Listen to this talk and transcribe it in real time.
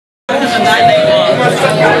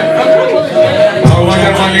want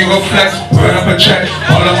that money go flex, run up a check.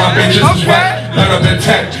 All of my bitches is wet, none of the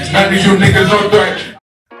tech. None of you niggas no threat.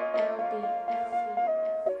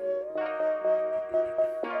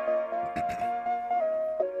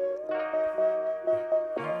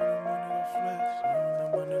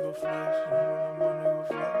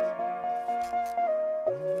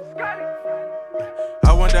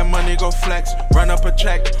 I want that money go flex, run up a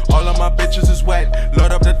check. All of my bitches is wet,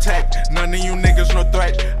 load up the tech. None of you niggas no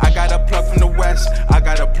threat. I got a plug from the west, I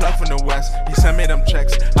got a plug from the west. He sent me them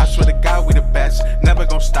checks, I swear to God we the best. Never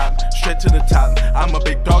gon' stop, straight to the top. I'm a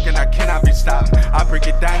big dog and I cannot be stopped. I break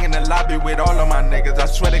it down in the lobby with all of my niggas. I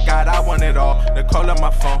swear to God I want it all. They call up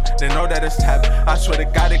my phone, they know that it's tapped. I swear to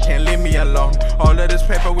God they can't leave me alone. All of this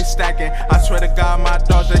paper we stacking, I swear to God my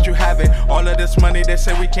dogs that you have it. All of this money they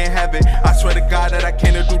say we can't have it. I swear to God that I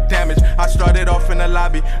can't do damage. I started off in the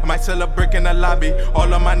lobby, I might sell a brick in the lobby.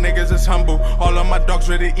 All of my niggas is humble, all of my dogs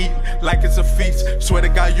ready to eat like it's a feast. Swear to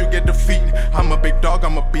God you get defeat. I'm a big dog,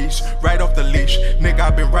 I'm a beast, right off the leash. Nigga I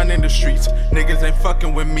been running the streets, niggas ain't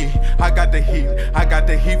fucking with me. I got the heat, I got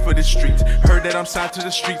the heat for the streets. Heard that I'm signed to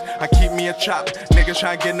the streets, I keep me a chop. Niggas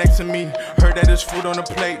try to get next to me, heard that there's food on the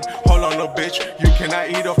plate. Hold on little bitch, you cannot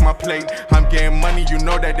eat off my plate. I'm getting money, you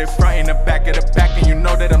know that they're frontin' the back of the back, and you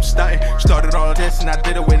know that I'm stunting. Started all this and I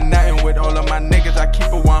did it with nothing. With all of my niggas I keep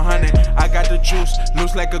it 100. I got the juice,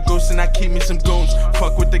 loose like a goose and I keep me some goons.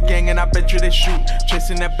 Fuck with the gang and I bet you they shoot.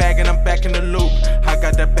 Chasing that bag and I'm back in the loop. I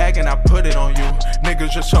got that bag and I put it on you.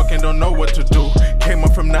 Niggas just talking, don't know what to do. Came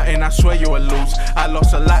up from nothing, I swear you a lose. I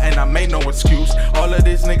lost a lot and I made no excuse. All of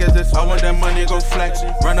these niggas is, I want that money go flex,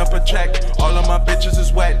 run up a check. All of my bitches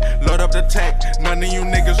is wet, load up the tech. None of you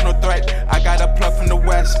niggas no threat. I got a plug from the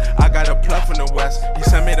west, I got a plug from the west. He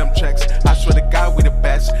sent me them checks, I swear to God we the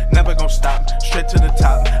best. Never gon' stop, straight to the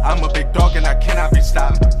top. I'm a big dog and I cannot be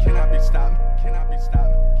stopped.